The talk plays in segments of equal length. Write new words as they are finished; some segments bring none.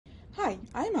Hi,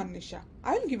 I'm Anisha.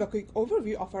 I will give a quick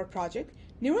overview of our project,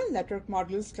 Neural Network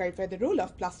Models Clarify the Role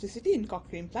of Plasticity in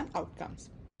Cochlear Implant Outcomes.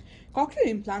 Cochlear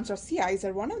implants or CIs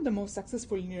are one of the most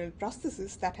successful neural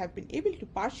prostheses that have been able to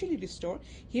partially restore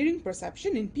hearing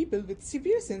perception in people with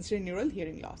severe sensory neural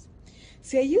hearing loss.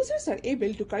 CI users are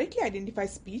able to correctly identify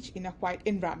speech in a quiet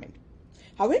environment.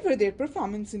 However, their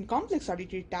performance in complex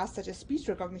auditory tasks such as speech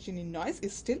recognition in noise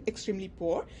is still extremely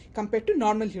poor compared to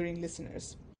normal hearing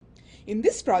listeners. In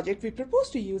this project, we propose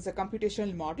to use a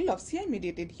computational model of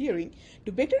CI-mediated hearing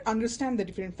to better understand the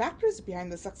different factors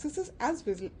behind the successes as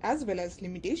well as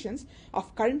limitations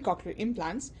of current cochlear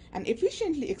implants and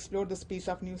efficiently explore the space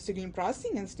of new signal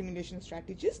processing and stimulation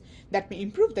strategies that may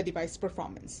improve the device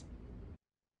performance.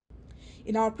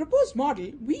 In our proposed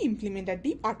model, we implement a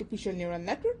deep artificial neural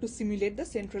network to simulate the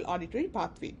central auditory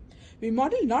pathway. We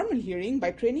model normal hearing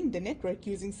by training the network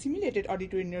using simulated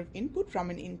auditory nerve input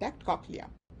from an intact cochlea.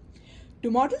 To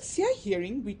model CI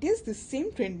hearing, we test this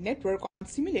same trained network on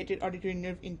simulated auditory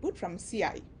nerve input from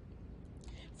CI.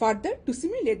 Further, to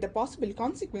simulate the possible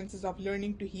consequences of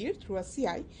learning to hear through a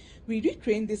CI, we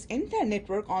retrain this entire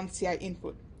network on CI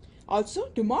input. Also,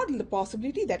 to model the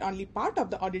possibility that only part of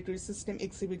the auditory system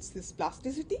exhibits this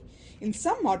plasticity, in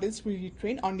some models we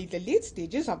retrain only the late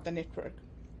stages of the network.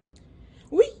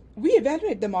 We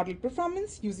evaluate the model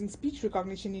performance using speech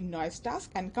recognition in noise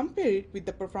tasks and compare it with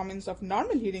the performance of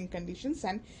normal hearing conditions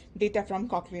and data from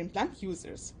cochlear implant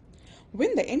users.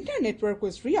 When the entire network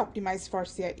was re-optimized for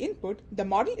CI input, the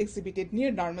model exhibited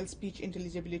near normal speech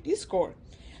intelligibility score.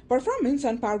 Performance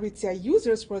on par with CI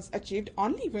users was achieved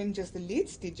only when just the late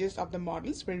stages of the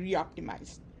models were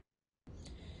re-optimized.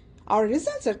 Our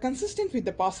results are consistent with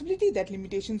the possibility that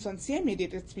limitations on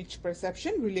CI-mediated speech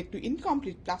perception relate to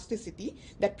incomplete plasticity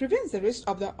that prevents the rest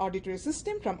of the auditory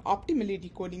system from optimally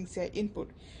decoding CI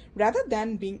input, rather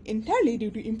than being entirely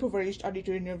due to impoverished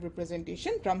auditory nerve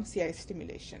representation from CI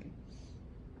stimulation.